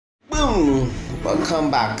Welcome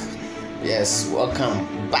back. Yes,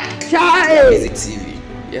 welcome back to Child. Abizi TV.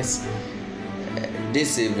 Yes,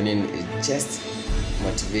 this evening is just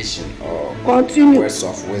motivation or Continue. words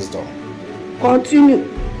of wisdom.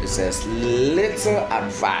 Continue. It says little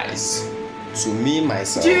advice to me,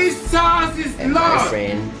 myself, Jesus is and my Lord.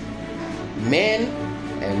 friend, men,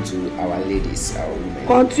 and to our ladies, our women.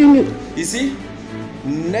 Continue. You see,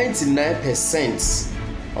 99%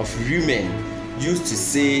 of women used to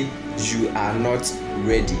say you are not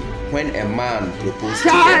ready when a man proposed to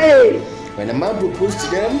them. Child. When a man proposed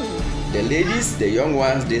to them, the ladies, the young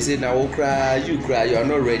ones, they say, now cry, you are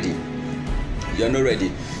not ready. You are not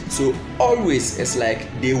ready. So always it's like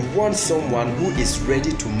they want someone who is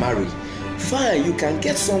ready to marry. Fine, you can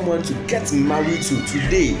get someone to get married to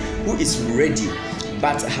today who is ready.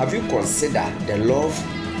 But have you considered the love?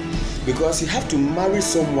 Because you have to marry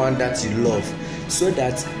someone that you love so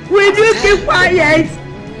that Will you keep quiet?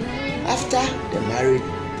 after the marriage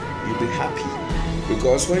you'll be happy.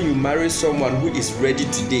 Because when you marry someone who is ready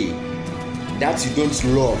today that you don't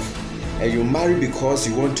love, and you marry because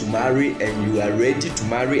you want to marry and you are ready to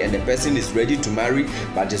marry and the person is ready to marry,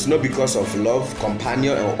 but it's not because of love,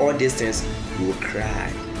 companion, and all these things, you will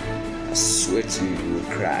cry. I swear to you, you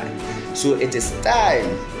will cry. So it is time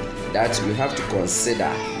that you have to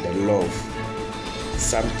consider the love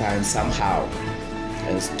sometimes, somehow,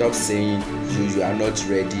 and stop saying you are not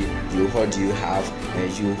ready, you what do you have,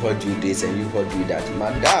 and you what do this and you what do that.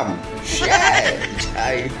 Madam,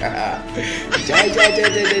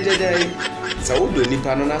 so we do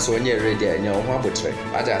nipa no na so onye ready and your ho abotre.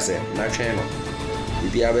 I just say na twen no.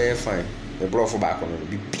 Bibia be fine. The brofo back on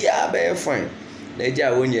bibia be fine. Na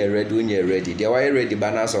eja onye ready. They were ready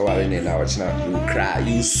ba na so ware na ochina. You cry,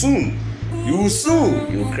 you soon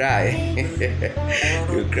cry.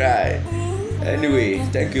 You cry. Anyway,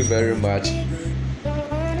 thank you very much.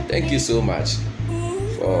 Thank you so much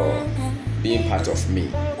for being part of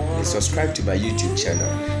me. And subscribe to my YouTube channel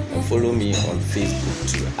and follow me on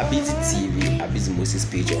Facebook too. Abizi TV, Abizi Moses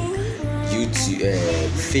page on YouTube,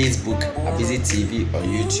 Facebook, Abizi TV on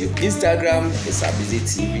YouTube. Instagram is Abizi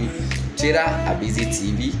TV, Twitter Abizi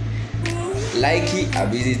TV, Likey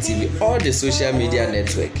Abizi TV, all the social media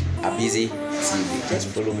network Abizi TV. Just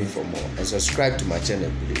follow me for more and subscribe to my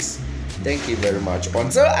channel, please. Thank you very much.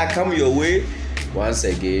 Until I come your way once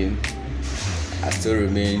again, I still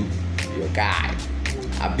remain your guy.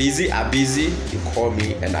 Abizi, you call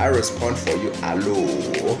me and I respond for you.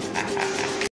 Hello.